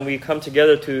We come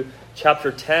together to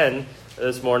chapter 10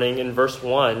 this morning in verse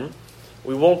 1.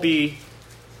 We won't be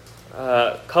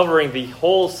covering the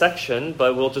whole section,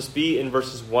 but we'll just be in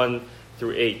verses 1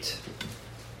 through 8.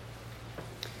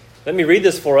 Let me read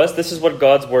this for us. This is what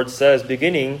God's word says,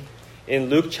 beginning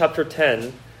in Luke chapter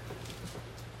 10,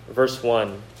 verse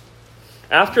 1.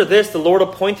 After this, the Lord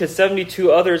appointed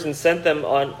 72 others and sent them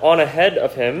on ahead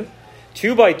of him,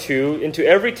 2 by 2, into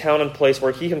every town and place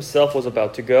where he himself was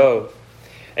about to go.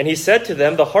 And he said to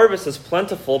them, "The harvest is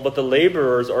plentiful, but the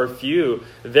laborers are few.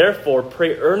 Therefore,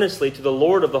 pray earnestly to the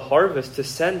Lord of the harvest to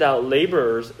send out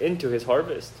laborers into his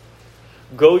harvest.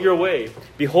 Go your way.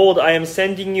 Behold, I am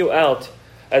sending you out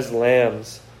as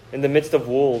lambs in the midst of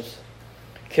wolves.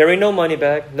 Carry no money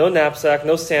bag, no knapsack,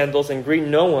 no sandals, and greet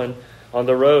no one on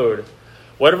the road.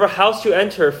 Whatever house you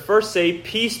enter, first say,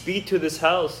 'Peace be to this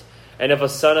house.' And if a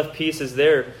son of peace is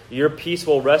there, your peace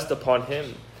will rest upon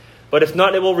him. But if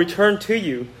not, it will return to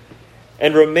you.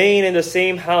 And remain in the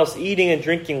same house, eating and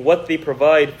drinking what they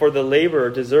provide, for the laborer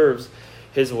deserves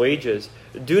his wages.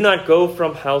 Do not go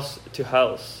from house to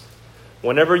house.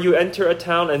 Whenever you enter a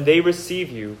town and they receive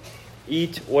you,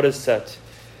 eat what is set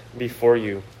before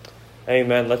you."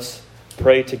 Amen. Let's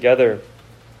pray together.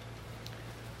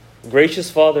 Gracious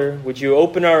Father, would you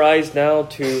open our eyes now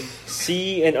to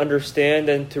see and understand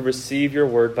and to receive your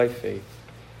word by faith.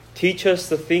 Teach us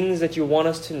the things that you want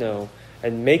us to know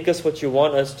and make us what you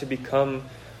want us to become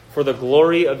for the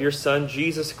glory of your Son,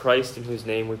 Jesus Christ, in whose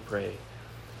name we pray.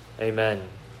 Amen.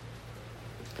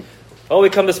 Well, we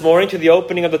come this morning to the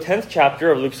opening of the 10th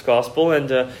chapter of Luke's Gospel,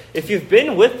 and if you've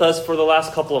been with us for the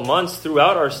last couple of months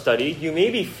throughout our study, you may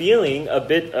be feeling a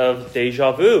bit of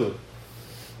déjà vu.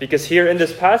 Because here in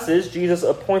this passage, Jesus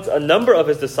appoints a number of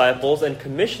his disciples and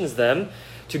commissions them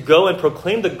to go and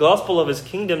proclaim the gospel of his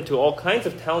kingdom to all kinds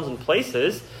of towns and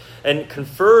places, and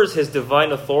confers his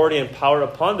divine authority and power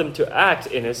upon them to act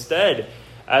in his stead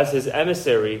as his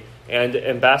emissary and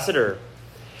ambassador.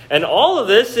 And all of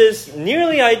this is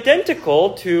nearly identical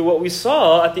to what we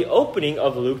saw at the opening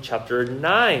of Luke chapter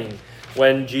 9,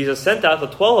 when Jesus sent out the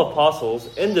 12 apostles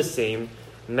in the same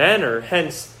manner,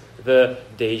 hence the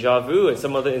déjà vu, and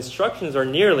some of the instructions are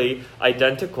nearly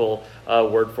identical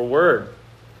word for word.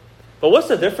 But what's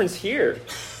the difference here?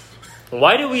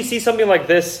 Why do we see something like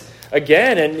this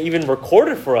again and even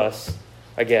recorded for us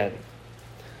again?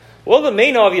 Well, the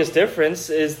main obvious difference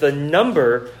is the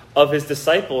number of his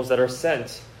disciples that are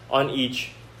sent on each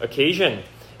occasion.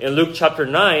 In Luke chapter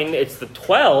 9, it's the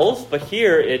 12, but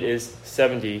here it is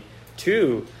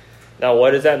 72. Now,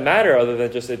 what does that matter other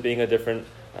than just it being a different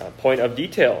point of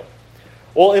detail?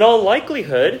 Well, in all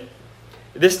likelihood,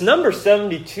 this number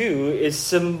 72 is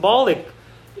symbolic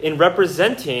in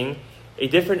representing a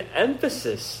different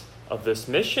emphasis of this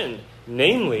mission,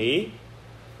 namely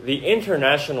the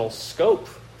international scope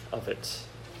of it.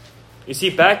 You see,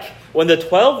 back when the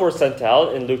 12 were sent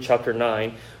out in Luke chapter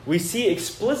 9, we see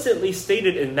explicitly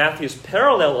stated in Matthew's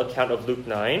parallel account of Luke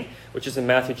 9, which is in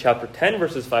Matthew chapter 10,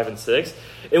 verses 5 and 6,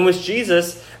 in which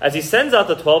Jesus, as he sends out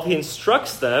the 12, he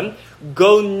instructs them,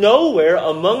 "Go nowhere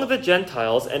among the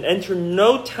Gentiles and enter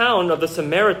no town of the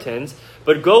Samaritans,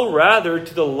 but go rather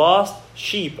to the lost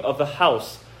sheep of the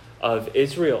house of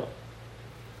Israel."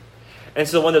 And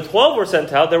so when the 12 were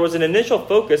sent out, there was an initial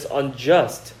focus on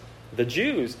just the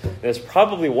Jews. And that's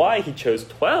probably why he chose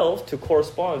 12 to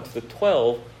correspond to the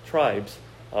 12 tribes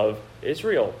of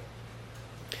Israel.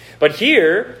 But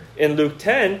here, in Luke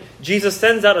 10, Jesus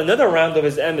sends out another round of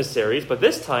his emissaries, but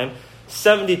this time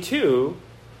 72,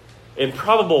 in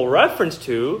probable reference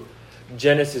to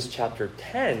Genesis chapter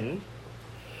 10,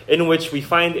 in which we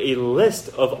find a list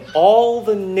of all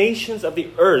the nations of the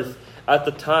earth at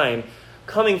the time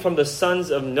coming from the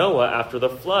sons of Noah after the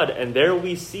flood. And there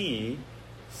we see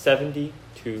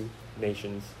 72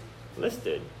 nations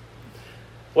listed.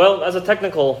 Well, as a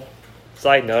technical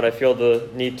side note, I feel the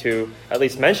need to at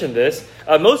least mention this.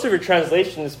 Most of your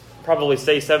translations probably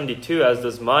say 72, as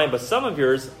does mine, but some of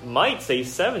yours might say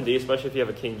 70, especially if you have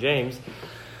a King James.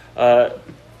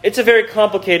 It's a very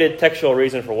complicated textual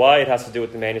reason for why. It has to do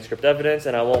with the manuscript evidence,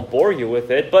 and I won't bore you with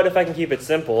it, but if I can keep it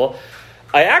simple,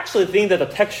 I actually think that the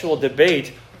textual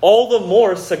debate all the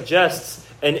more suggests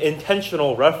an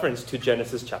intentional reference to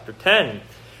Genesis chapter 10.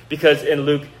 Because in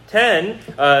Luke 10,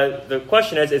 the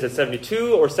question is it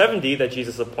 72 or 70 that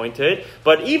Jesus appointed?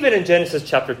 But even in Genesis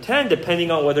chapter 10,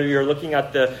 depending on whether you're looking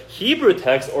at the Hebrew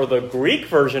text or the Greek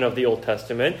version of the Old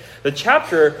Testament, the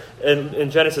chapter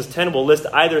in Genesis 10 will list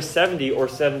either 70 or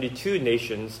 72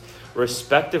 nations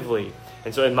respectively.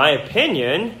 And so in my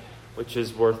opinion, which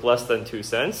is worth less than 2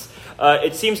 cents,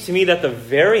 it seems to me that the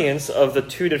variance of the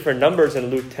two different numbers in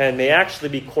Luke 10 may actually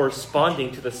be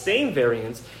corresponding to the same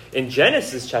variance in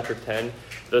Genesis chapter 10,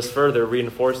 thus further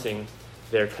reinforcing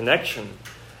their connection.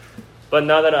 But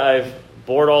now that I've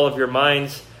bored all of your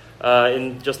minds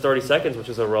in just 30 seconds, which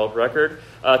is a world record,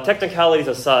 technicalities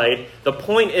aside, the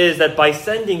point is that by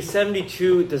sending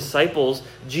 72 disciples,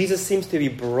 Jesus seems to be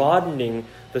broadening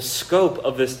the scope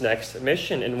of this next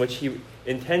mission, in which he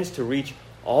intends to reach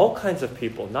all kinds of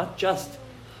people, not just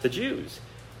the Jews,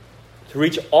 to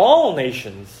reach all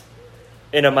nations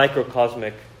in a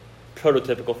microcosmic,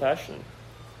 prototypical fashion.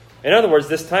 In other words,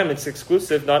 this time it's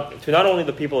exclusive to not only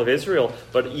the people of Israel,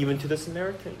 but even to the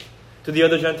Samaritans, to the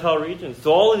other Gentile regions, to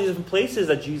all of these different places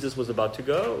that Jesus was about to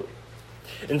go.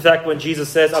 In fact, when Jesus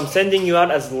says, I'm sending you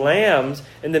out as lambs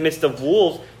in the midst of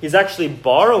wolves, he's actually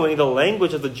borrowing the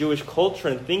language of the Jewish culture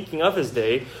and thinking of his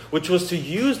day, which was to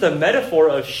use the metaphor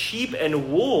of sheep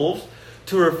and wolves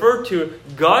to refer to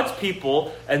God's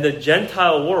people and the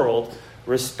Gentile world,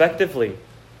 respectively.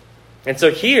 And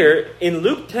so here, in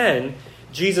Luke 10,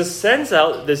 Jesus sends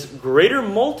out this greater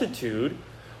multitude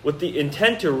with the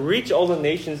intent to reach all the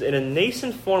nations in a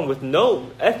nascent form with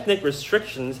no ethnic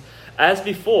restrictions as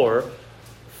before,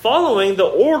 following the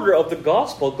order of the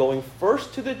gospel, going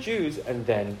first to the Jews and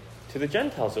then to the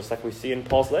Gentiles, just like we see in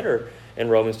Paul's letter in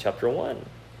Romans chapter 1.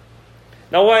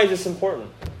 Now, why is this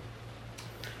important?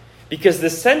 Because the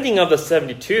sending of the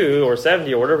 72 or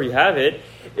 70 or whatever you have it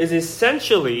is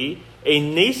essentially a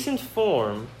nascent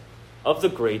form of the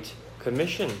Great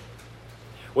Commission,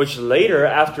 which later,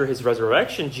 after his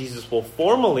resurrection, Jesus will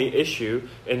formally issue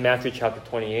in Matthew chapter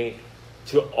 28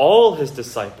 to all his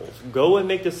disciples. Go and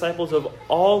make disciples of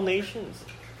all nations,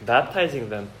 baptizing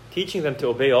them, teaching them to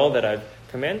obey all that I've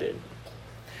commanded.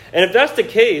 And if that's the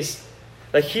case,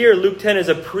 that here Luke 10 is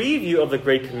a preview of the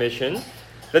Great Commission,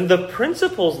 then the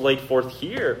principles laid forth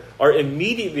here are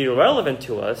immediately relevant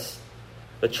to us,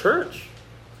 the church,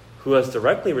 who has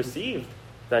directly received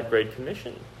that Great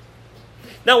Commission.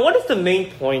 Now, what is the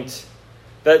main point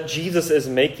that Jesus is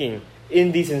making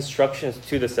in these instructions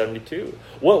to the 72?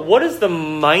 What is the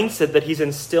mindset that he's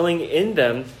instilling in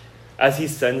them as he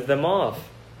sends them off?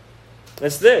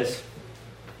 It's this.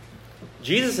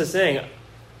 Jesus is saying,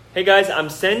 hey guys, I'm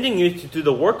sending you to do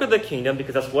the work of the kingdom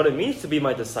because that's what it means to be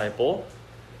my disciple,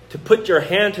 to put your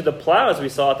hand to the plow, as we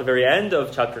saw at the very end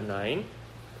of chapter 9.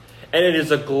 And it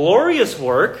is a glorious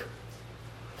work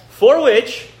for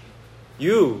which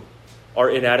you are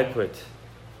inadequate.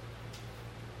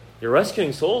 You're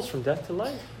rescuing souls from death to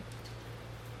life.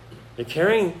 You're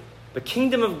carrying the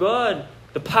kingdom of God,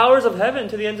 the powers of heaven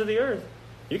to the ends of the earth.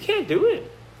 You can't do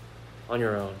it on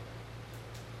your own.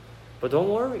 But don't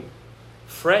worry.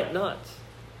 Fret not.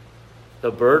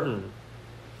 The burden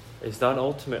is not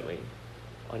ultimately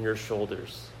on your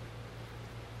shoulders.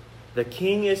 The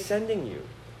King is sending you,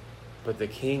 but the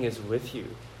King is with you.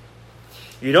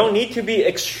 You don't need to be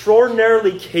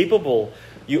extraordinarily capable.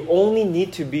 You only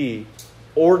need to be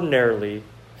ordinarily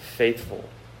faithful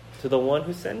to the one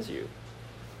who sends you.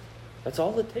 That's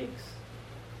all it takes.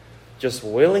 Just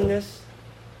willingness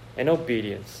and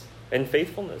obedience and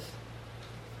faithfulness.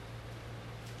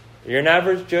 You're an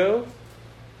average Joe?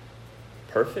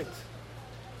 Perfect.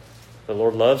 The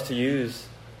Lord loves to use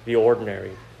the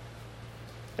ordinary.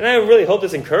 And I really hope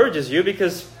this encourages you,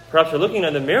 because perhaps you're looking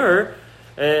in the mirror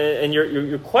and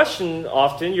you question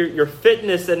often your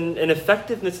fitness and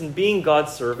effectiveness in being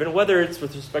God's servant, whether it's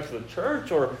with respect to the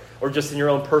church or just in your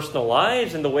own personal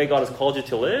lives and the way God has called you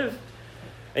to live.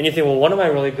 And you think, well, what am I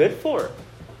really good for?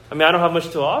 I mean, I don't have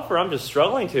much to offer. I'm just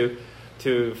struggling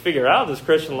to figure out this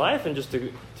Christian life and just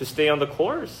to stay on the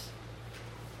course.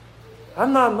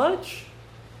 I'm not much.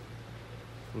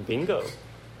 Bingo.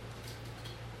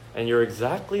 And you're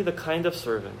exactly the kind of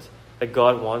servant that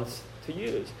God wants to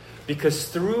use. Because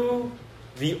through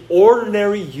the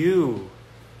ordinary you,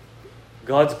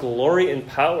 God's glory and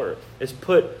power is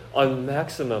put on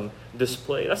maximum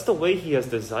display. That's the way He has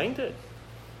designed it.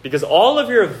 Because all of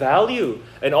your value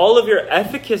and all of your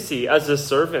efficacy as a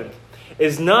servant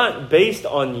is not based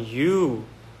on you,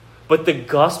 but the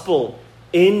gospel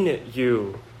in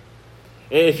you.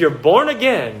 And if you're born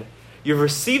again, you've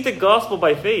received the gospel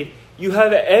by faith, you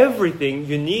have everything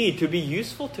you need to be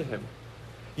useful to Him.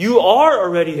 You are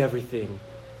already everything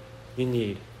you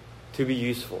need to be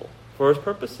useful for His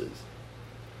purposes.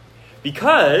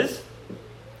 Because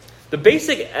the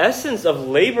basic essence of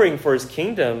laboring for His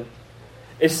kingdom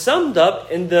is summed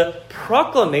up in the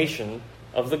proclamation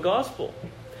of the gospel.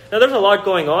 Now, there's a lot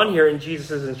going on here in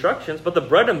Jesus' instructions, but the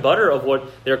bread and butter of what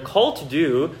they're called to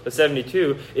do, the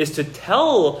 72, is to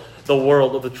tell the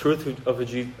world of the truth of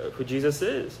who Jesus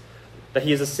is. that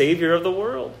He is a Savior of the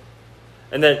world.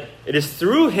 And that it is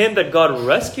through Him that God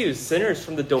rescues sinners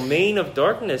from the domain of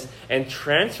darkness and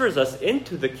transfers us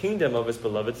into the kingdom of His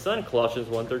beloved Son, Colossians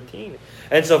 1:13.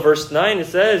 And so verse 9, it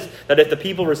says that if the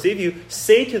people receive you,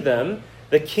 say to them,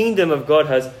 the kingdom of God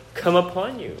has come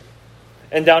upon you.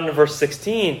 And down in verse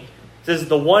 16, it says,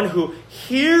 the one who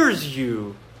hears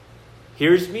you,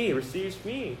 hears me, receives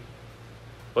me.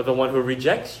 But the one who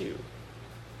rejects you.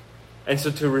 And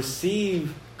so to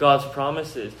receive God's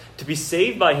promises, to be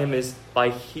saved by Him, is by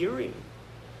hearing.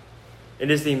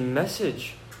 It is the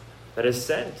message that is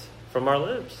sent from our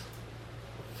lips.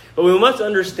 But we must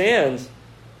understand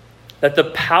that the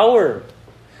power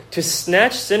to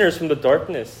snatch sinners from the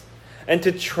darkness and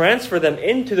to transfer them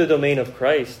into the domain of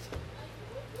Christ,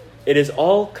 it is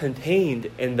all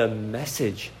contained in the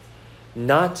message,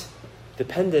 not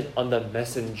dependent on the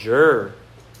messenger.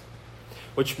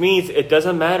 Which means it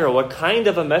doesn't matter what kind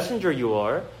of a messenger you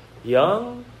are,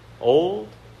 young, old,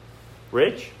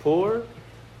 rich, poor,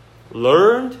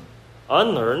 learned,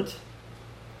 unlearned.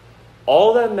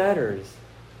 All that matters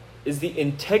is the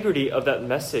integrity of that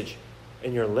message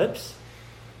in your lips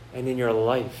and in your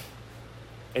life.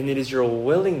 And it is your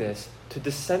willingness to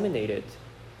disseminate it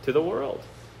to the world.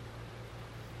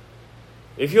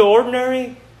 If you're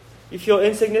ordinary, you feel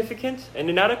insignificant and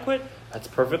inadequate, that's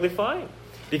perfectly fine.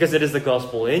 Because it is the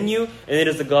gospel in you, and it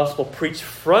is the gospel preached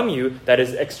from you that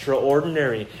is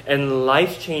extraordinary and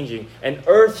life-changing and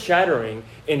earth-shattering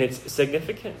in its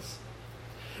significance.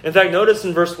 In fact, notice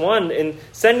in verse 1, in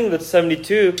sending the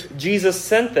 72, Jesus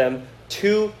sent them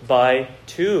 2 by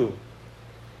 2.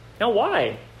 Now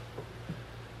why?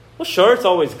 Well, sure, it's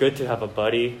always good to have a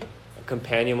buddy, a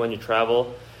companion when you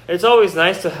travel. It's always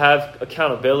nice to have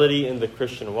accountability in the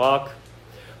Christian walk.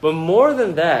 But more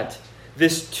than that,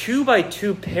 this 2 by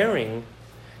 2 pairing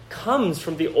comes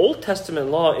from the Old Testament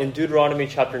law in Deuteronomy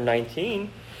chapter 19,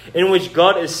 in which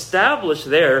God established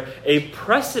there a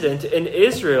precedent in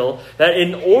Israel that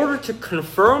in order to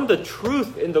confirm the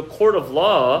truth in the court of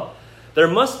law, there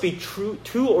must be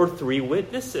 2 or 3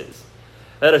 witnesses.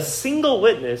 That a single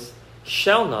witness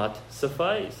shall not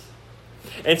suffice.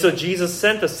 And so Jesus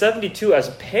sent the 72 as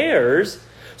pairs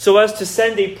so as to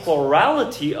send a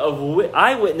plurality of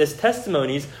eyewitness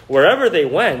testimonies wherever they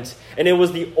went. And it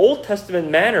was the Old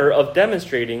Testament manner of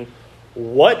demonstrating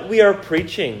what we are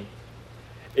preaching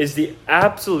is the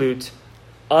absolute,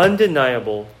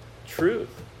 undeniable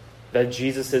truth that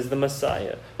Jesus is the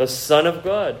Messiah, the Son of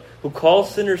God, who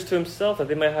calls sinners to Himself that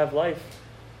they might have life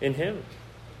in Him.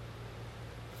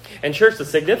 And church, the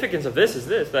significance of this is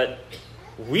this, that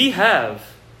we have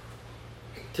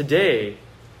today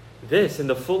this in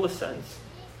the fullest sense,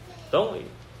 don't we?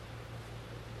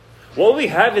 What we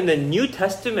have in the New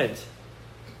Testament,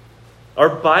 our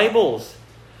Bibles,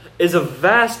 is a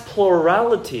vast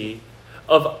plurality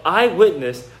of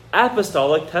eyewitness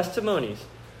apostolic testimonies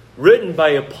written by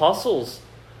apostles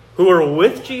who were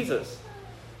with Jesus.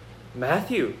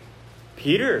 Matthew,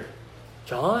 Peter,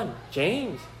 John,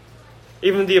 James.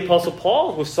 Even the Apostle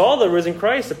Paul, who saw the risen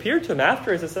Christ, appeared to him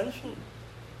after His ascension.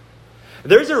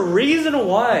 There's a reason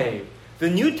why the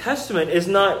New Testament is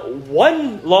not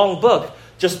one long book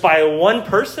just by one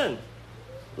person,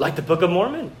 like the Book of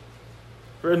Mormon,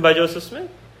 written by Joseph Smith.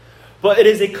 But it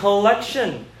is a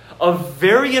collection of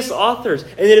various authors,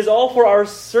 and it is all for our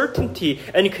certainty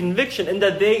and conviction, and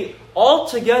that they all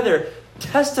together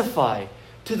testify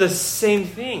to the same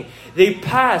thing. They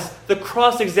pass the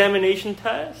cross-examination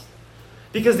test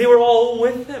because they were all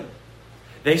with Him.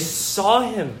 They saw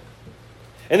Him.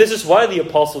 And this is why the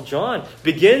Apostle John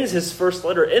begins his first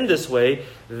letter in this way.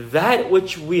 That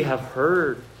which we have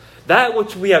heard, that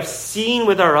which we have seen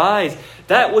with our eyes,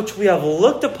 that which we have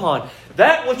looked upon,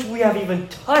 that which we have even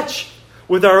touched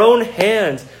with our own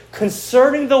hands,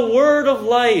 concerning the word of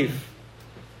life,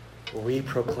 we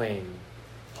proclaim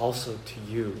also to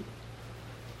you,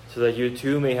 so that you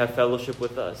too may have fellowship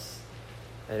with us.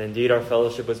 And indeed our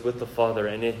fellowship is with the Father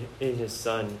and in His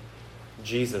Son,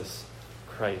 Jesus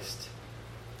Christ.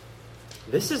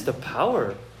 This is the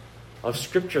power of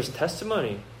Scripture's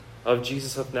testimony of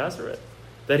Jesus of Nazareth.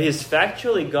 That He is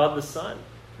factually God the Son,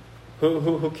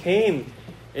 who came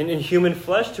in human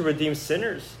flesh to redeem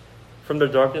sinners from their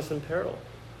darkness and peril.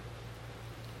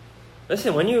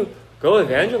 Listen, when you go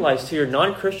evangelize to your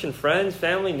non-Christian friends,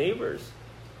 family, neighbors,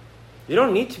 you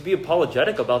don't need to be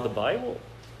apologetic about the Bible.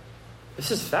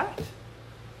 This is fact.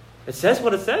 It says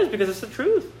what it says because it's the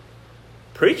truth.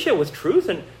 Preach it with truth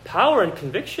and power and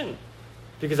conviction,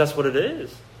 because that's what it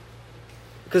is.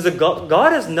 Because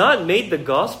God has not made the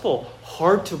gospel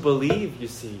hard to believe, you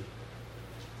see.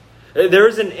 There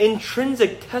is an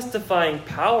intrinsic testifying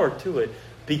power to it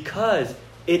because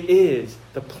it is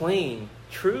the plain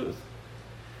truth.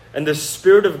 And the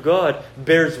Spirit of God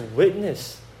bears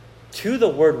witness to the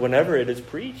word whenever it is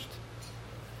preached.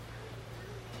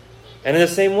 And in the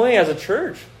same way as a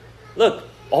church, look,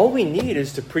 all we need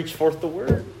is to preach forth the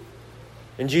word.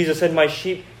 And Jesus said, my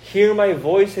sheep hear my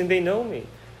voice and they know me.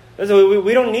 And so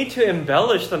we don't need to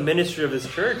embellish the ministry of this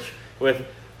church with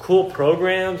cool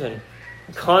programs and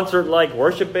concert-like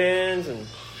worship bands and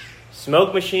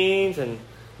smoke machines and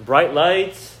bright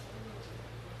lights.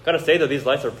 Gotta say though, these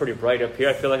lights are pretty bright up here.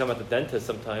 I feel like I'm at the dentist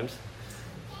sometimes.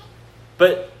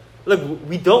 But look,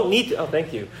 we don't need to,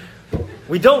 thank you.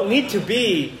 We don't need to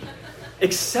be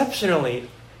exceptionally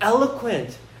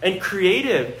eloquent and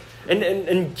creative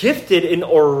and gifted in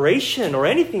oration or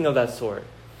anything of that sort.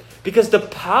 Because the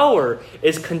power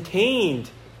is contained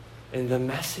in the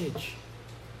message.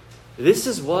 This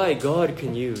is why God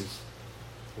can use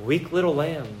weak little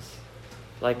lambs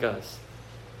like us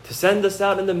to send us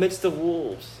out in the midst of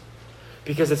wolves.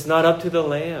 Because it's not up to the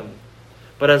lamb.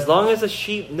 But as long as the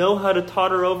sheep know how to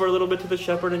totter over a little bit to the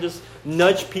shepherd and just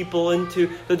nudge people into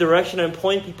the direction and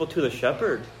point people to the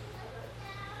shepherd,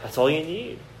 that's all you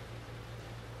need.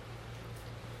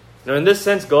 Now, in this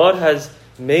sense, God has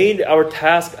made our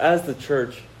task as the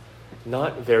church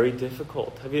not very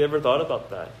difficult. Have you ever thought about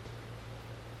that?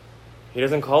 He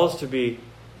doesn't call us to be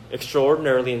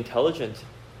extraordinarily intelligent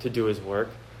to do His work.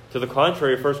 To the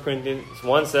contrary, 1 Corinthians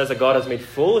 1 says that God has made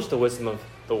foolish the wisdom of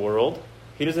the world.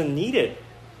 He doesn't need it,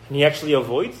 and He actually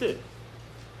avoids it.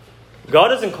 God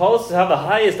doesn't call us to have the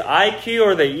highest IQ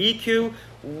or the EQ.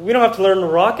 We don't have to learn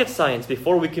rocket science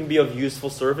before we can be of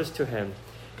useful service to Him.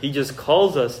 He just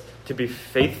calls us to be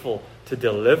faithful, to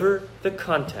deliver the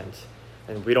content,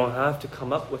 and we don't have to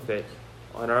come up with it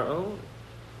on our own.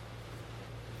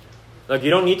 Like, you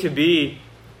don't need to be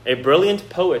a brilliant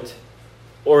poet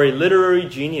or a literary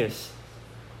genius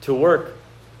to work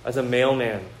as a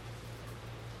mailman.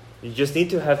 You just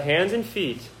need to have hands and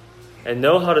feet and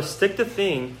know how to stick the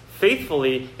thing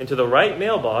faithfully into the right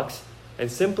mailbox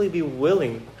and simply be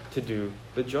willing to do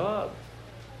the job.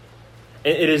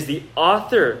 And it is the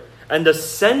author and the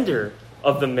sender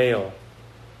of the mail,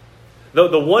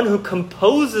 the one who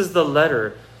composes the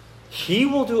letter, he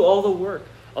will do all the work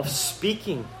of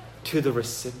speaking to the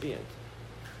recipient.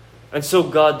 And so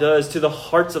God does to the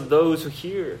hearts of those who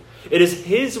hear. It is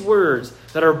His words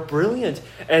that are brilliant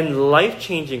and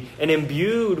life-changing and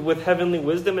imbued with heavenly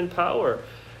wisdom and power.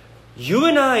 You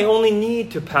and I only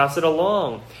need to pass it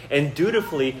along and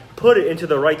dutifully put it into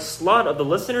the right slot of the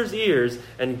listener's ears,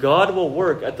 and God will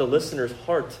work at the listener's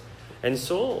heart and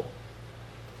soul.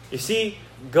 You see,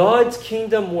 God's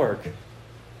kingdom work,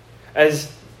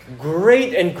 as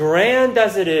great and grand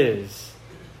as it is,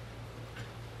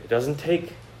 it doesn't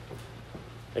take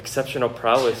exceptional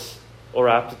prowess or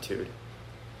aptitude.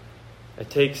 It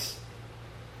takes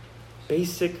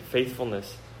basic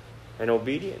faithfulness and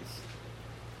obedience.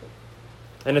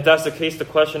 And if that's the case, the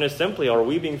question is simply, are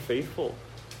we being faithful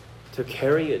to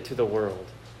carry it to the world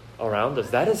around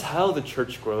us? That is how the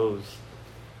church grows.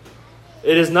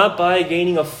 It is not by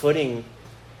gaining a footing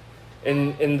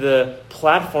in the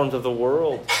platforms of the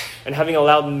world and having a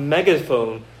loud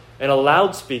megaphone and a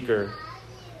loudspeaker,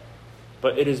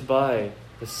 but it is by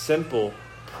the simple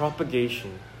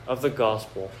propagation of the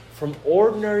gospel from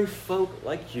ordinary folk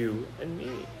like you and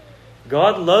me.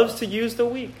 God loves to use the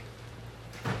weak.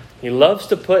 He loves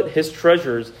to put His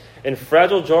treasures in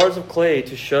fragile jars of clay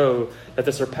to show that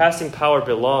the surpassing power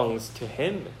belongs to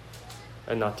Him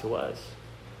and not to us.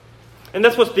 And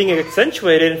that's what's being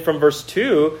accentuated from verse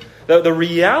 2, the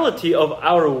reality of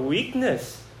our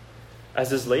weakness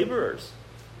as His laborers.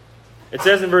 It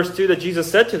says in verse 2 that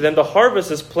Jesus said to them, "The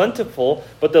harvest is plentiful,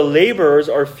 but the laborers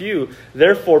are few.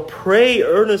 Therefore pray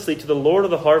earnestly to the Lord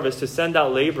of the harvest to send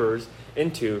out laborers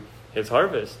into His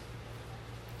harvest."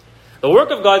 The work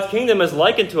of God's kingdom is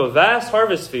likened to a vast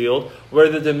harvest field where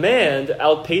the demand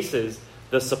outpaces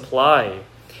the supply.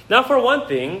 Now, for one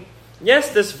thing,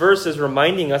 yes, this verse is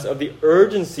reminding us of the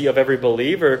urgency of every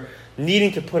believer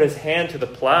needing to put his hand to the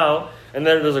plow, and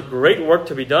that there's a great work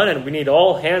to be done, and we need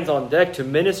all hands on deck to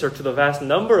minister to the vast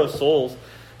number of souls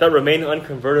that remain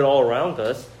unconverted all around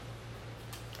us.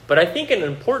 But I think an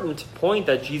important point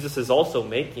that Jesus is also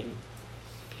making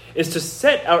is to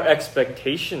set our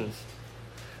expectations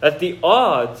that the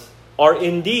odds are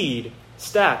indeed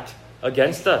stacked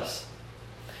against us.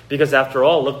 Because after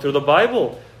all, look through the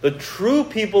Bible. The true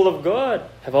people of God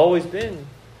have always been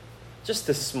just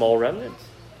this small remnant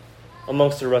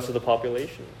amongst the rest of the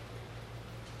population.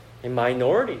 A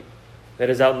minority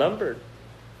that is outnumbered.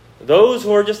 Those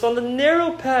who are just on the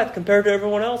narrow path compared to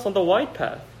everyone else on the wide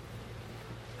path.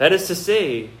 That is to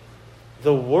say,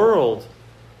 the world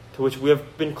to which we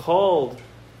have been called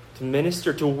to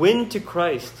minister, to win to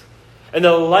Christ, and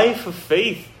the life of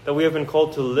faith that we have been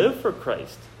called to live for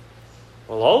Christ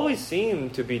will always seem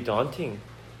to be daunting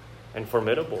and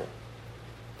formidable.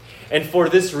 And for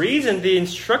this reason, the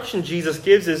instruction Jesus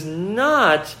gives is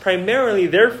not primarily,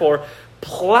 therefore,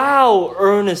 plow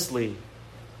earnestly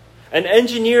and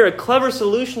engineer a clever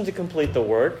solution to complete the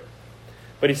work,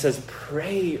 but he says,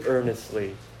 pray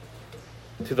earnestly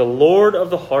to the Lord of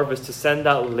the harvest to send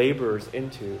out laborers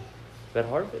into that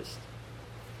harvest.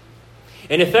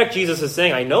 In effect, Jesus is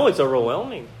saying, I know it's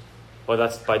overwhelming, but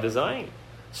that's by design,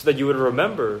 so that you would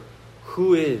remember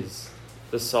who is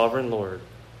the sovereign Lord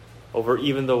over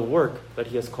even the work that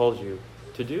he has called you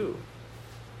to do.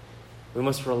 We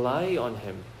must rely on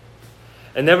him.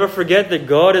 And never forget that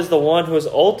God is the one who is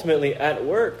ultimately at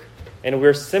work, and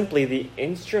we're simply the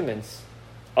instruments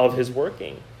of his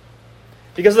working.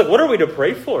 Because look, what are we to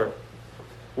pray for?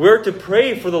 We're to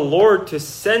pray for the Lord to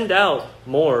send out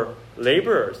more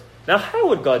laborers. Now, how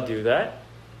would God do that?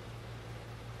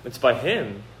 It's by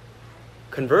him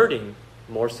converting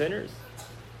more sinners,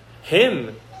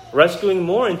 him rescuing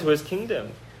more into his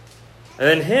kingdom, and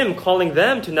then him calling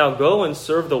them to now go and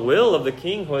serve the will of the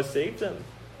King who has saved them.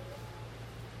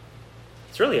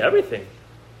 It's really everything.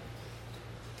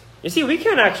 You see, we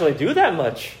can't actually do that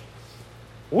much.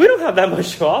 We don't have that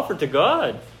much to offer to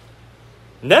God.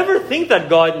 Never think that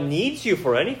God needs you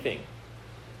for anything.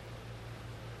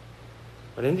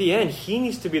 But in the end, he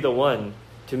needs to be the one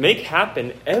to make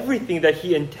happen everything that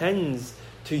he intends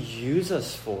to use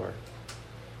us for.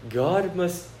 God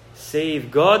must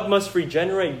save. God must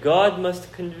regenerate. God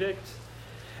must convict.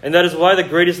 And that is why the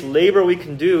greatest labor we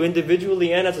can do,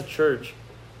 individually and as a church,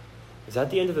 is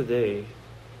at the end of the day,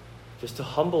 just to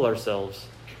humble ourselves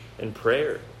in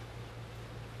prayer.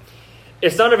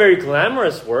 It's not a very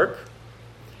glamorous work.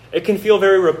 It can feel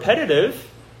very repetitive,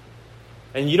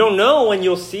 and you don't know when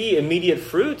you'll see immediate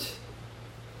fruit.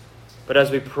 But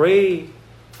as we pray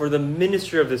for the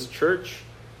ministry of this church,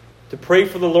 to pray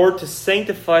for the Lord to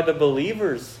sanctify the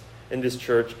believers in this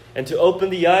church and to open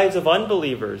the eyes of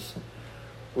unbelievers,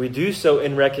 we do so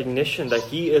in recognition that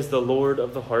he is the Lord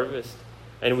of the harvest,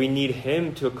 and we need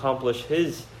him to accomplish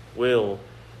his will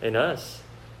in us.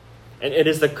 And it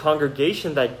is the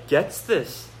congregation that gets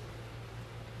this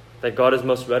that God is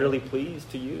most readily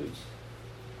pleased to use.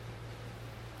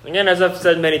 Again, as I've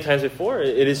said many times before,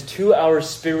 it is to our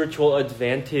spiritual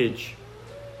advantage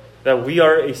that we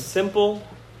are a simple,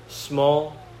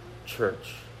 small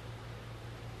church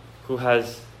who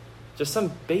has just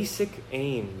some basic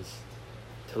aims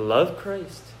to love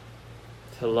Christ,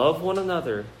 to love one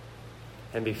another,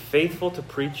 and be faithful to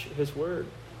preach his word.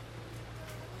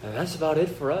 And that's about it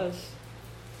for us.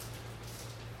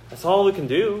 That's all we can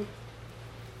do.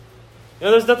 You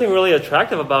know, there's nothing really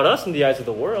attractive about us in the eyes of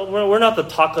the world. We're not the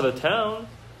talk of the town.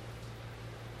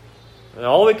 And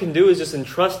all we can do is just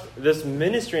entrust this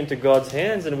ministry into God's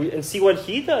hands and see what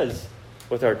he does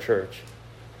with our church.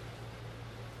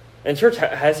 And church,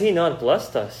 has he not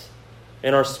blessed us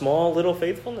in our small little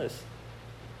faithfulness?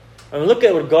 I mean, look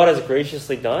at what God has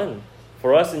graciously done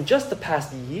for us in just the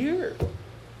past year.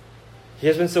 He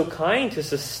has been so kind to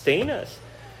sustain us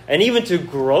and even to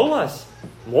grow us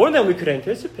more than we could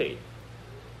anticipate.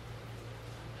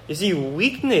 You see,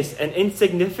 weakness and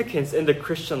insignificance in the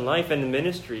Christian life and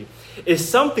ministry is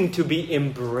something to be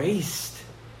embraced,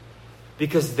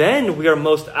 because then we are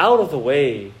most out of the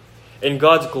way and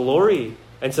God's glory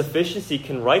and sufficiency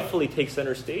can rightfully take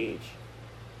center stage.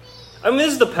 I mean,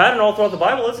 this is the pattern all throughout the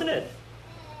Bible, isn't it?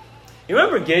 You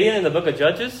remember Gideon in the book of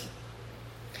Judges?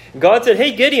 God said,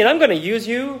 hey, Gideon, I'm going to use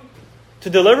you to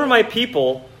deliver my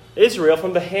people, Israel,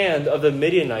 from the hand of the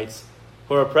Midianites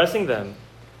who are oppressing them.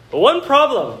 But one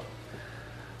problem.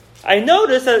 I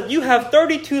notice that you have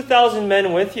 32,000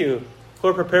 men with you who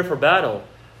are prepared for battle.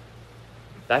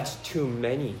 That's too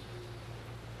many.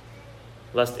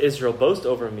 Lest Israel boast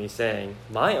over me, saying,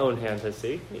 my own hand has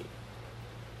saved me.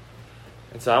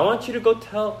 And so I want you to go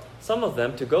tell some of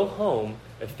them to go home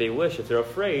if they wish. If they're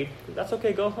afraid, that's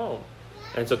okay, go home.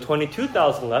 And so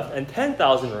 22,000 left and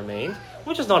 10,000 remained,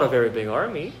 which is not a very big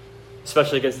army,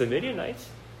 especially against the Midianites.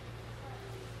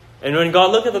 And when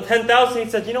God looked at the 10,000, he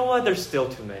said, you know what? There's still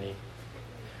too many.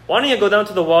 Why don't you go down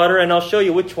to the water and I'll show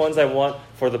you which ones I want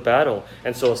for the battle.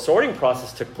 And so a sorting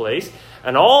process took place,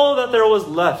 and all that there was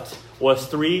left was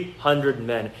 300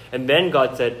 men. And then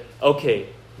God said, okay,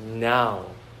 now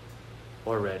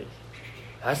we're ready.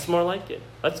 That's more like it.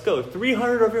 Let's go.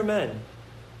 300 of your men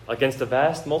against the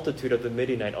vast multitude of the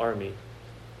Midianite army.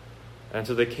 And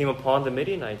so they came upon the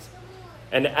Midianites.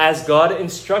 And as God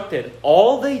instructed,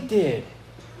 all they did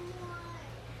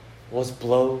was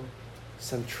blow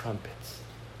some trumpets.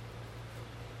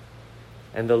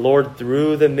 And the Lord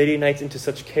threw the Midianites into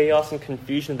such chaos and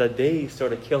confusion that they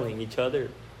started killing each other.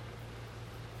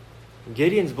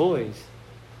 Gideon's boys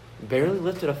barely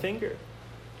lifted a finger.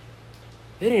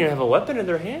 They didn't even have a weapon in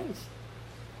their hands.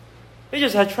 They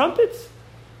just had trumpets.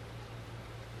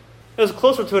 It was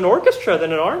closer to an orchestra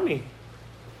than an army.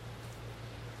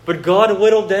 But God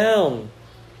whittled down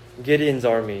Gideon's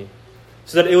army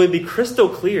so that it would be crystal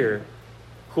clear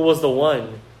who was the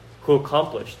one who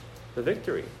accomplished the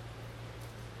victory.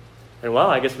 And wow,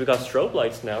 I guess we got strobe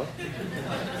lights now.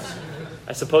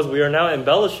 I suppose we are now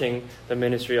embellishing the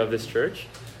ministry of this church.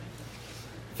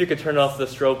 If you could turn off the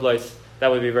strobe lights, that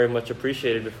would be very much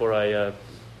appreciated before I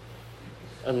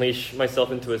unleash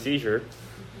myself into a seizure.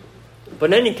 But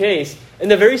in any case, in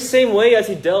the very same way as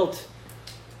he dealt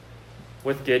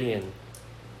with Gideon,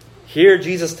 here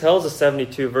Jesus tells the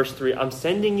 72, verse 3, I'm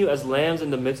sending you as lambs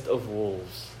in the midst of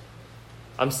wolves.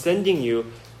 I'm sending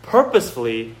you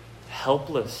purposefully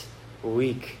helpless,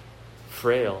 weak,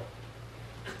 frail.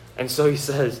 And so he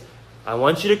says, I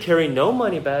want you to carry no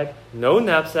money bag, no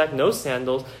knapsack, no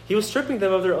sandals. He was stripping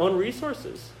them of their own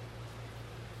resources.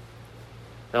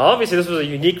 Now obviously this was a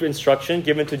unique instruction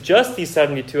given to just these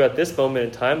 72 at this moment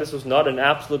in time. This was not an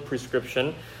absolute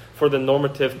prescription for the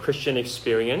normative Christian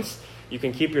experience. You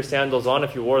can keep your sandals on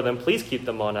if you wore them. Please keep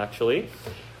them on, actually.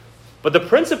 But the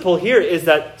principle here is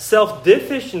that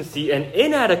self-deficiency and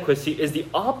inadequacy is the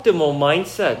optimal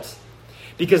mindset.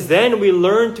 Because then we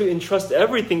learn to entrust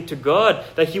everything to God,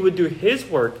 that He would do His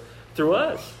work through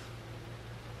us.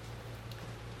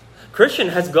 Christian,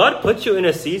 has God put you in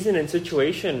a season and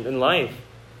situation in life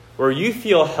where you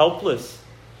feel helpless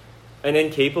and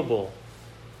incapable?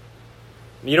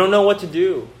 You don't know what to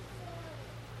do.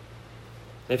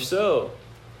 If so,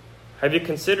 have you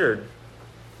considered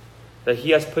that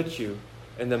He has put you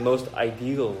in the most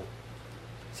ideal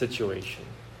situation,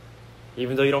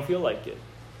 even though you don't feel like it?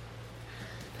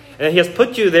 And He has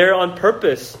put you there on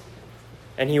purpose,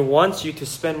 and He wants you to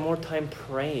spend more time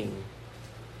praying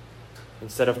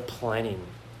instead of planning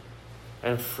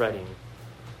and fretting,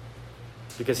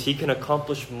 because He can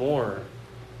accomplish more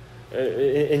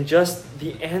in just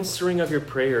the answering of your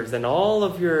prayers than all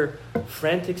of your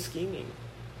frantic scheming.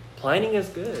 Planning is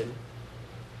good,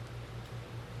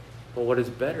 but what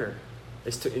is better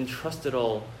is to entrust it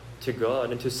all to God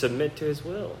and to submit to His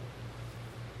will.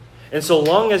 And so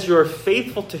long as you are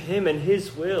faithful to Him and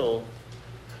His will,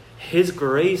 His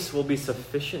grace will be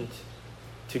sufficient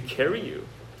to carry you.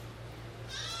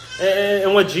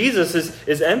 And what Jesus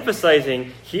is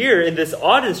emphasizing here in this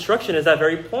odd instruction is that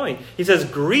very point. He says,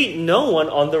 greet no one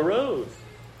on the road.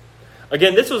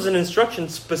 Again, this was an instruction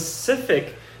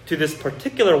specific to this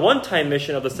particular one-time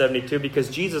mission of the 72 because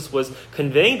Jesus was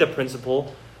conveying the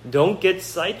principle, don't get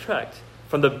sidetracked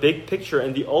from the big picture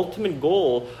and the ultimate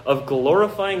goal of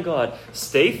glorifying God.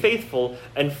 Stay faithful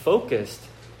and focused.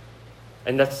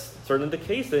 And that's certainly the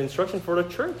case, the instruction for the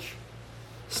church.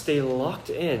 Stay locked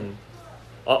in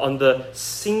on the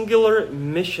singular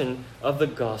mission of the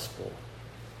gospel.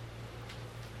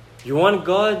 You want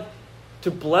God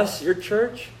to bless your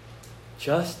church?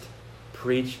 Just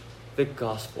preach the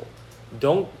gospel.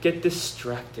 Don't get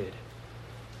distracted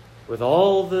with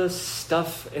all the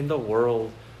stuff in the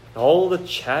world, all the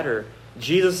chatter.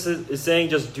 Jesus is saying,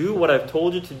 just do what I've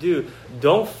told you to do.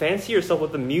 Don't fancy yourself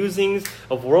with the musings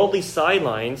of worldly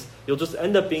sidelines. You'll just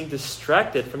end up being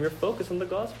distracted from your focus on the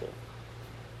gospel.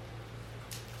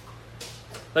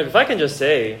 Like, if I can just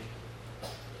say,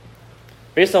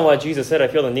 based on what Jesus said, I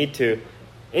feel the need to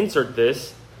insert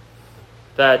this,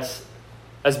 that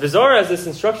as bizarre as this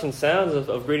instruction sounds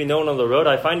of greeting no one on the road,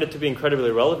 I find it to be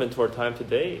incredibly relevant to our time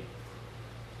today.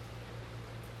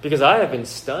 Because I have been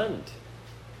stunned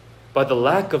by the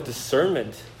lack of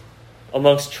discernment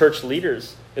amongst church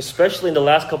leaders, especially in the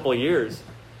last couple of years,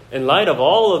 in light of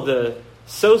all of the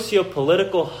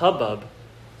socio-political hubbub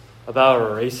about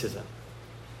racism.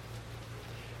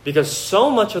 Because so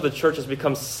much of the church has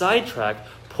become sidetracked,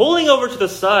 pulling over to the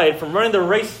side from running the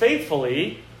race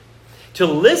faithfully to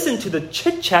listen to the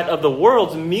chit-chat of the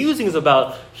world's musings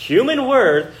about human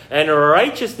worth and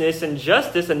righteousness and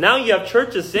justice. And now you have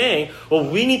churches saying, well,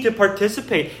 we need to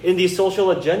participate in these social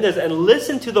agendas and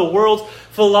listen to the world's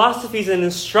philosophies and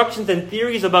instructions and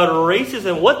theories about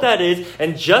racism, what that is,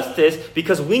 and justice,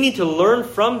 because we need to learn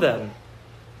from them.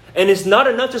 And it's not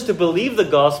enough just to believe the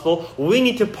gospel. We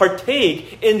need to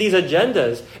partake in these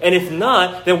agendas. And if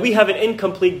not, then we have an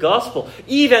incomplete gospel.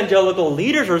 Evangelical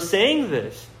leaders are saying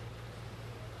this.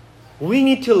 We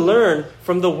need to learn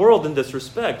from the world in this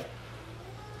respect.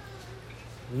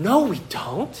 No, we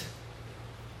don't.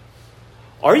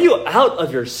 Are you out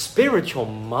of your spiritual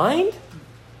mind?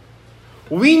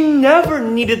 We never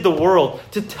needed the world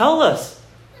to tell us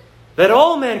that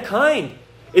all mankind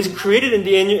is created in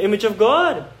the image of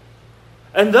God,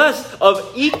 and thus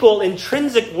of equal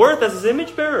intrinsic worth as His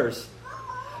image bearers.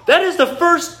 That is the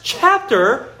first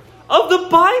chapter of the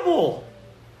Bible.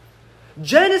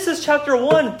 Genesis chapter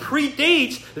 1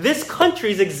 predates this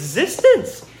country's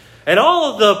existence and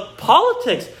all of the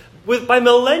politics by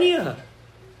millennia.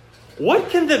 What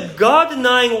can the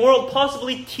God-denying world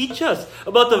possibly teach us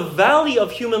about the value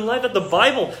of human life that the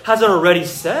Bible hasn't already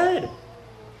said?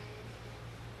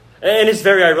 And it's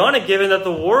very ironic given that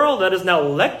the world that is now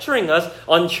lecturing us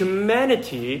on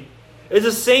humanity is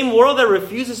the same world that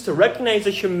refuses to recognize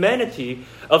the humanity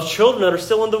of children that are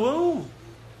still in the womb.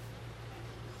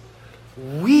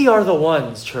 We are the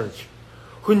ones, church,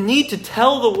 who need to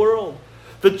tell the world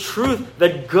the truth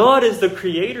that God is the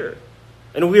Creator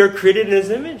and we are created in His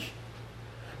image.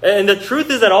 And the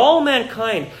truth is that all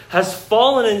mankind has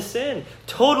fallen in sin,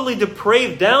 totally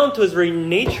depraved down to its very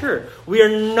nature. We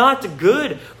are not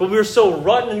good, but we are so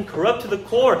rotten and corrupt to the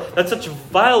core that such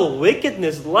vile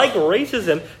wickedness like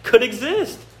racism could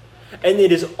exist. And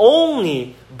it is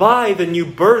only by the new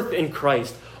birth in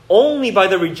Christ, only by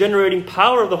the regenerating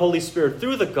power of the Holy Spirit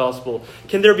through the gospel,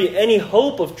 can there be any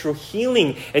hope of true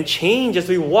healing and change as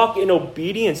we walk in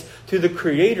obedience to the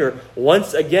Creator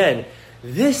once again.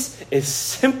 This is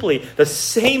simply the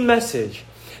same message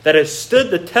that has stood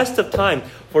the test of time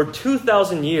for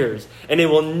 2,000 years, and it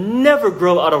will never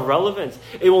grow out of relevance.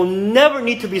 It will never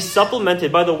need to be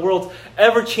supplemented by the world's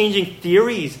ever-changing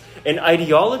theories and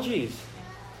ideologies.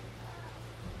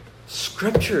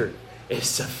 Scripture is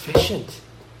sufficient.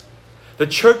 The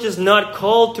church is not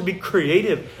called to be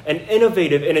creative and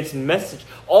innovative in its message,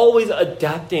 always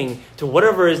adapting to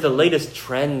whatever is the latest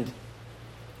trend.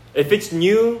 If it's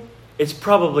new, it's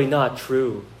probably not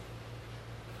true.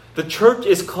 The church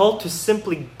is called to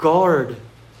simply guard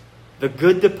the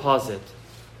good deposit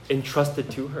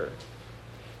entrusted to her,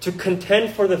 to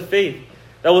contend for the faith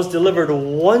that was delivered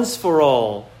once for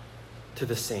all to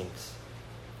the saints.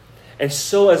 And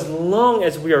so as long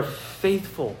as we are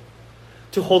faithful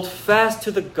to hold fast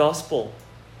to the gospel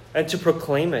and to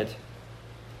proclaim it,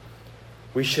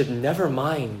 we should never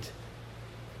mind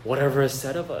whatever is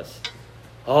said of us.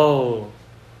 Oh,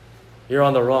 you're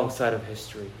on the wrong side of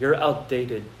history. You're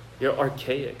outdated. You're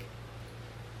archaic.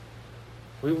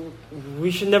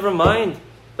 We should never mind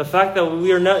the fact that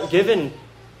we are not given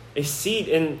a seat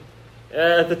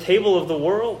at the table of the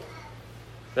world,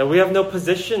 that we have no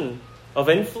position of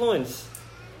influence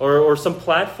or some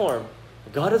platform.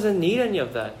 God doesn't need any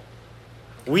of that.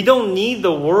 We don't need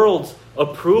the world's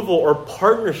approval or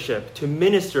partnership to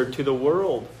minister to the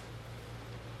world.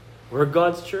 We're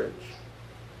God's church.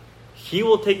 He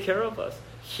will take care of us.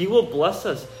 He will bless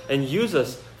us and use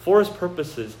us for His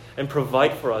purposes and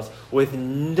provide for us with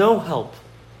no help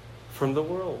from the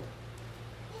world.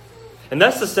 And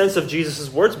that's the sense of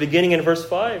Jesus' words beginning in verse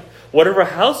 5. Whatever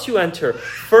house you enter,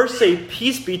 first say,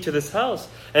 peace be to this house.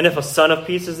 And if a son of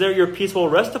peace is there, your peace will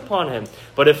rest upon him.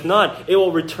 But if not, it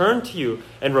will return to you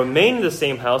and remain in the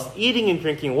same house, eating and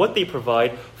drinking what they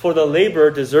provide, for the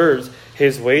laborer deserves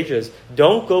his wages.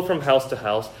 Don't go from house to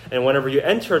house, and whenever you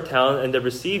enter a town and they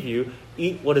receive you,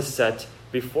 eat what is set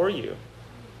before you.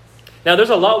 Now, there's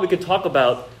a lot we could talk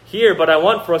about here, but I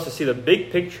want for us to see the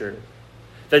big picture.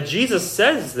 That Jesus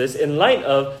says this in light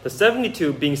of the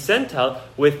 72 being sent out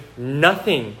with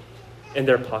nothing in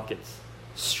their pockets,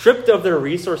 stripped of their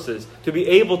resources to be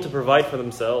able to provide for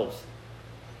themselves.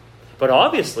 But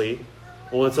obviously,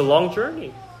 it's a long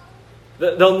journey.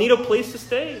 They'll need a place to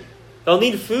stay. They'll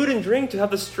need food and drink to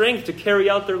have the strength to carry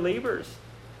out their labors.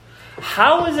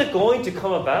 How is it going to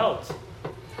come about?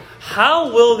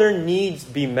 How will their needs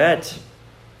be met?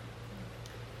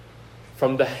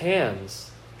 From the hands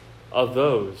of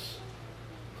those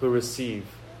who receive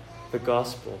the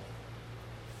gospel.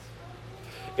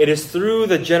 It is through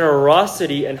the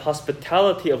generosity and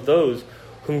hospitality of those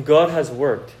whom God has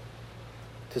worked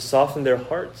to soften their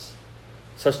hearts,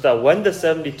 such that when the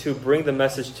 72 bring the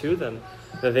message to them,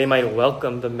 that they might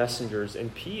welcome the messengers in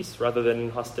peace rather than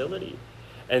in hostility,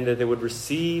 and that they would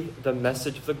receive the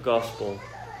message of the gospel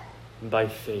by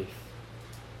faith.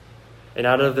 And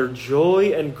out of their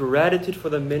joy and gratitude for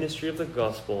the ministry of the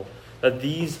gospel, that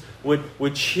these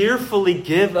would cheerfully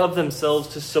give of themselves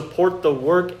to support the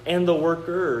work and the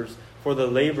workers, for the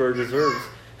laborer deserves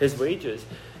his wages.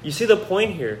 You see the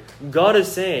point here? God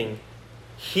is saying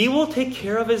He will take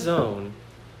care of His own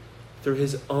through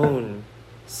His own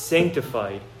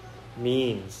sanctified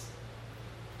means.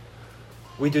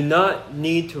 We do not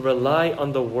need to rely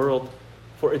on the world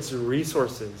for its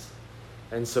resources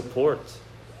and support.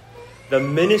 The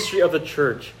ministry of the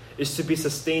church is to be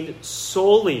sustained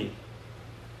solely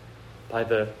by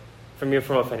from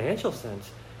a financial sense,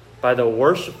 by the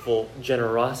worshipful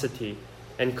generosity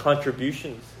and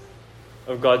contributions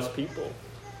of God's people.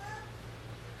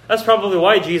 That's probably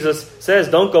why Jesus says,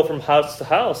 don't go from house to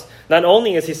house. Not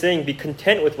only is he saying, be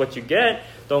content with what you get,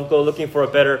 don't go looking for a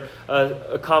better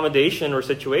accommodation or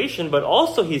situation, but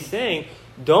also he's saying,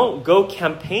 don't go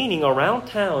campaigning around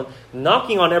town,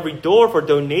 knocking on every door for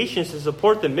donations to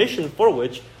support the mission for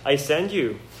which I send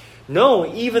you. No,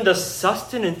 even the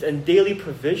sustenance and daily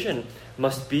provision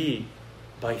must be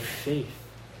by faith.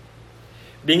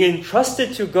 Being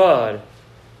entrusted to God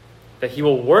that he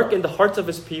will work in the hearts of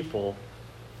his people,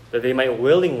 that they might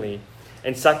willingly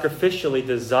and sacrificially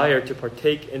desire to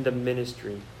partake in the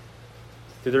ministry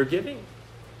through their giving.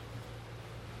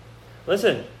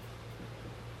 Listen,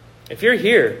 if you're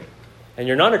here and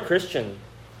you're not a Christian,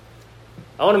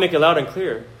 I want to make it loud and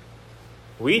clear.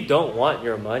 We don't want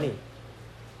your money.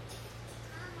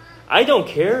 I don't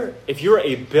care if you're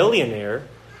a billionaire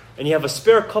and you have a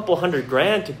spare couple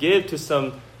 $100,000 to give to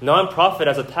some nonprofit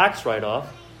as a tax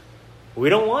write-off. We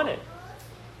don't want it.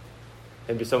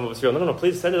 Maybe some of us go, no,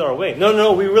 please send it our way.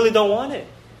 No, we really don't want it.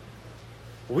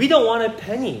 We don't want a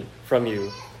penny from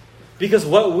you. Because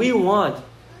what we want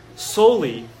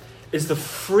solely is the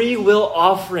free will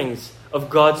offerings of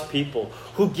God's people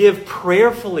who give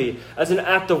prayerfully as an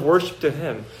act of worship to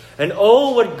him. And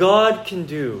oh, what God can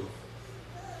do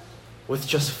with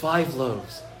just 5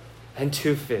 loaves and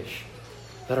 2 fish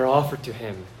that are offered to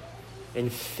him in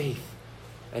faith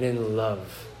and in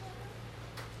love.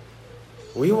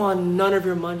 We want none of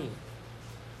your money.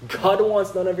 God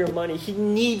wants none of your money. He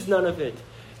needs none of it.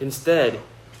 Instead,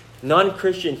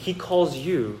 non-Christian, he calls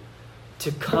you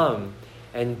to come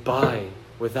and buy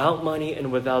without money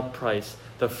and without price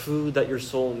the food that your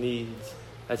soul needs,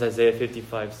 as Isaiah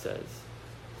 55 says.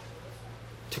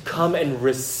 To come and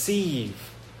receive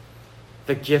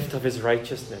the gift of his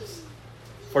righteousness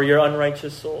for your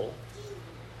unrighteous soul.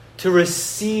 To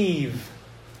receive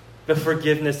the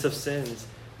forgiveness of sins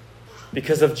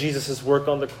because of Jesus' work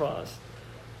on the cross.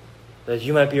 That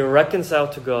you might be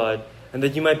reconciled to God and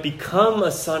that you might become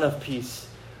a son of peace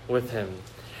with him.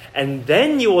 And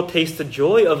then you will taste the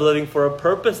joy of living for a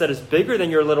purpose that is bigger than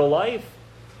your little life.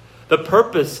 The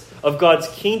purpose of God's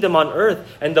kingdom on earth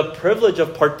and the privilege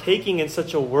of partaking in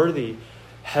such a worthy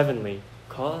heavenly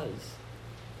cause.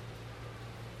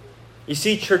 You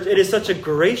see, church, it is such a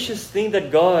gracious thing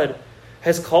that God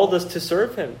has called us to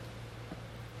serve him.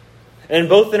 And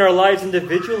both in our lives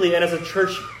individually and as a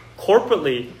church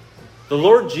corporately, the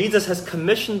Lord Jesus has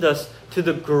commissioned us to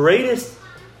the greatest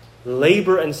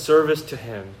labor and service to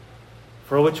him,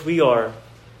 for which we are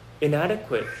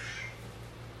inadequate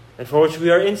and for which we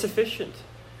are insufficient.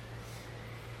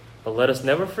 But let us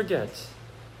never forget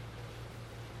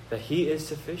that he is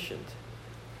sufficient.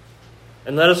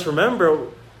 And let us remember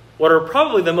what are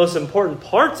probably the most important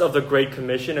parts of the Great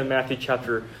Commission in Matthew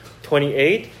chapter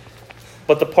 28,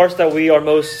 but the parts that we are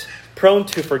most prone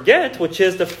to forget, which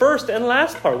is the first and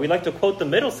last part. We like to quote the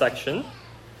middle section.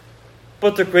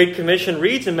 But the Great Commission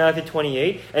reads in Matthew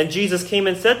 28, and Jesus came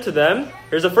and said to them,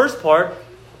 here's the first part,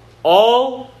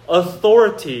 all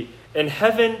authority in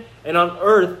heaven and on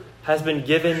earth has been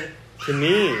given to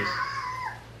me.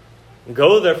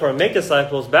 Go therefore and make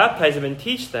disciples, baptize them and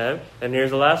teach them. And here's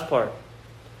the last part.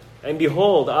 And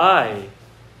behold, I,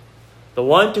 the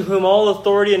one to whom all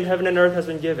authority in heaven and earth has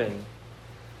been given,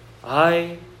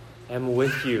 I am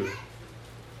with you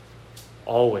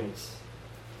always.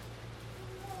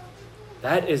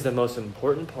 That is the most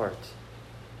important part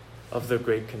of the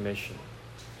Great Commission.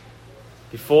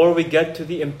 Before we get to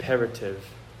the imperative,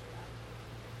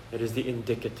 it is the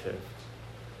indicative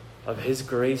of his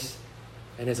grace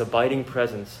and his abiding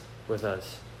presence with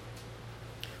us.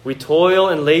 We toil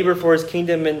and labor for his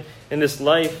kingdom in this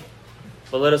life,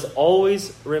 but let us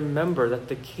always remember that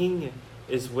the King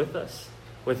is with us,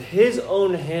 with his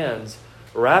own hands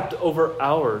wrapped over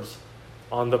ours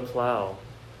on the plow.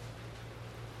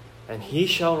 And he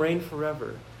shall reign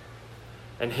forever,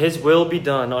 and his will be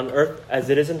done on earth as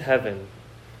it is in heaven,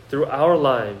 through our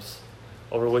lives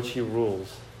over which he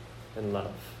rules in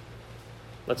love.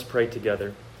 Let's pray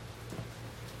together.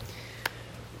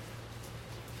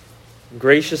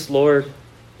 Gracious Lord,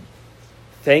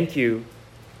 thank you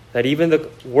that even the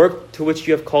work to which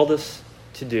you have called us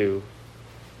to do,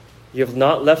 you have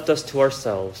not left us to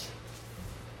ourselves,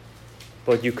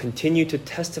 but you continue to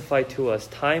testify to us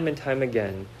time and time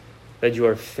again that you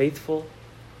are faithful,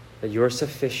 that you are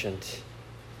sufficient,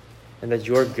 and that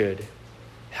you are good.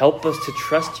 Help us to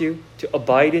trust you, to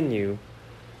abide in you,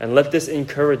 and let this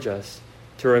encourage us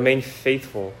to remain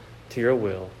faithful to your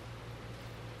will.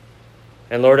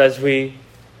 And Lord, as we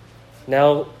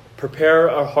now prepare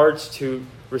our hearts to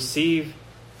receive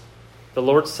the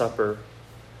Lord's Supper,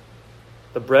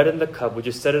 the bread and the cup, would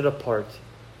you set it apart?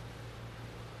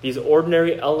 These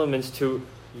ordinary elements, to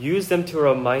use them to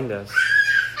remind us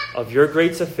of your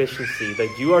great sufficiency,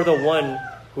 that you are the one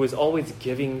who is always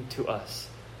giving to us,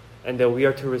 and that we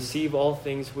are to receive all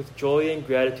things with joy and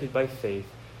gratitude by faith,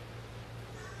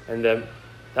 and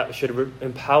that should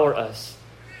empower us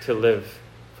to live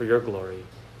for your glory.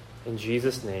 In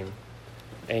Jesus' name,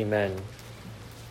 amen.